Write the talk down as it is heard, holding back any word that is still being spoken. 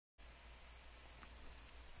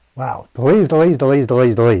Wow, delays. I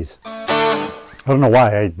don't know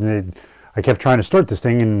why I kept trying to start this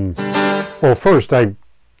thing, and well, first I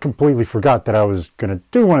completely forgot that I was gonna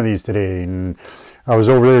do one of these today, and I was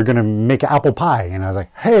over there gonna make an apple pie, and I was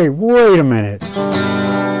like, hey, wait a minute.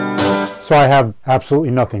 So I have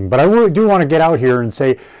absolutely nothing, but I really do want to get out here and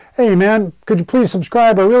say, hey man, could you please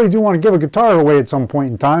subscribe? I really do want to give a guitar away at some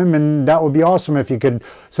point in time, and that would be awesome if you could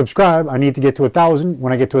subscribe. I need to get to 1,000.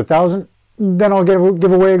 When I get to 1,000, then I'll give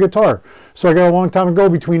away a guitar. So I got a long time to go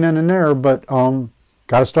between then and there, but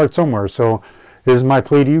got to start somewhere. So this is my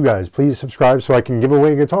plea to you guys. Please subscribe so I can give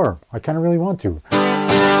away a guitar. I kind of really want to.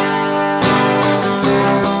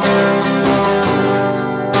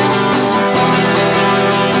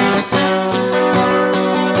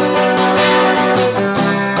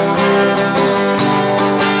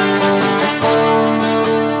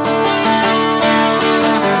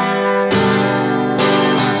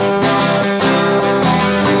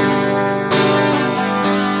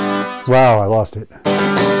 Wow, I lost it. Take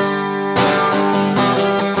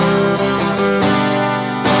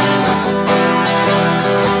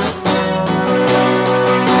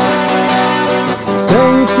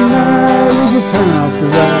tonight as you turn out the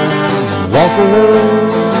light and walk away,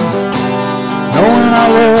 knowing I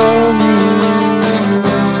love you.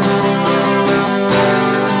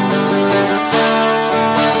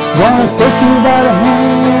 Gonna take you by the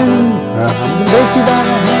hand, take you by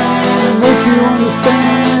the hand and make you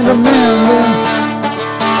understand. Remember,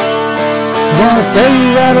 gonna tell you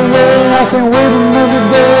right away, I can't wait another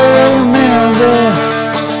day. Remember,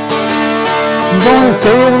 I'm gonna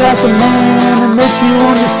say it like a man and make you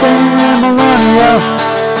understand, Melania.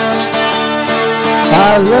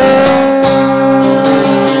 I love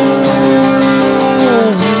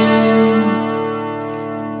you.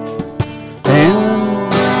 And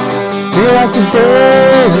feel like the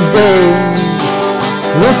day's a day.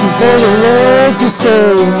 Listen for the words you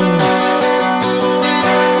say.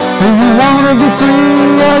 Do you wanna be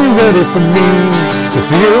free? Are you ready for me to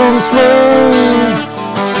feel this way?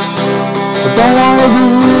 I don't wanna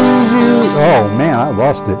lose you. Oh man, I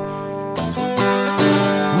lost it.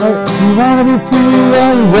 You wanna be free?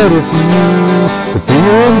 Are you ready for me to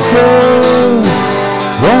feel this way?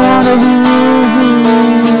 Don't wanna lose you.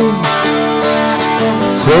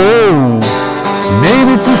 So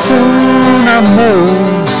maybe too soon, I know.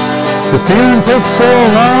 The feeling takes so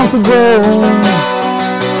long to go.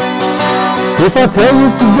 If I tell you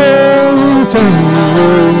to go, you turn me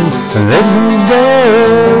away and let me go.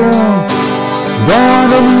 Don't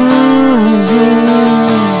want to lose you.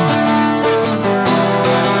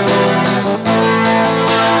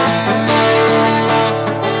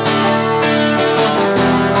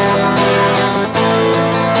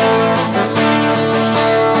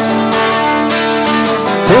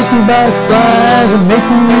 Take me by surprise and make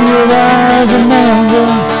me realize, remember,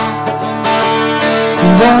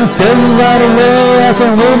 I'm gonna tell you right away, I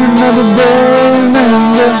can't wait another day,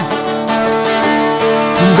 remember,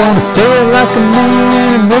 I'm gonna say it like a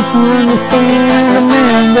man and make you understand,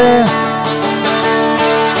 remember.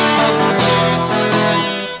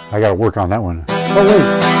 I gotta work on that one. Oh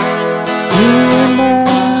wait.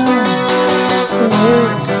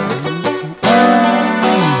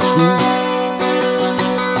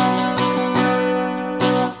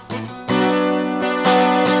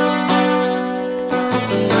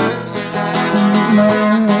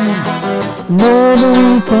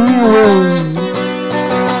 Nobody can wait.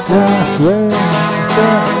 I swear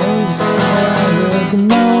that the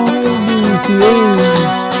morning is late.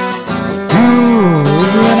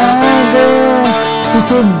 When I go, we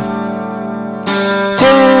could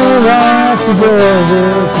go right together.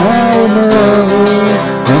 I know,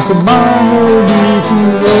 and tomorrow will be too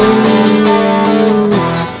late.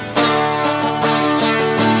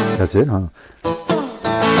 That's it, huh?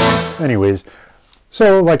 Anyways,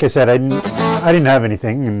 so like I said, I didn't have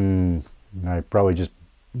anything, and I probably just,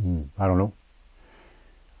 I don't know.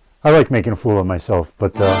 I like making a fool of myself,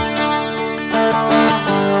 but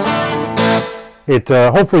it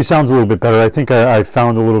hopefully sounds a little bit better. I think I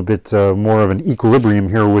found a little bit more of an equilibrium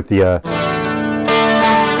here with the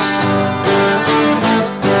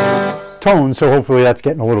tone, so hopefully that's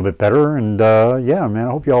getting a little bit better. And yeah, man,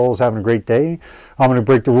 I hope you all is having a great day. I'm going to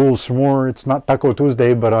break the rules some more. It's not Taco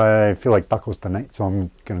Tuesday, but I feel like tacos tonight, so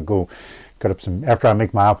I'm going to go cut up some, after I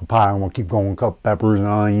make my apple pie, I'm going to keep going, cut peppers and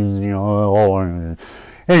onions, you know, all.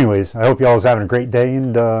 Anyways, I hope you all is having a great day,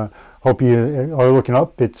 and hope you are looking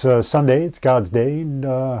up. It's Sunday, it's God's day, and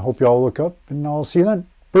I hope you all look up, and I'll see you then.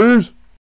 Peace.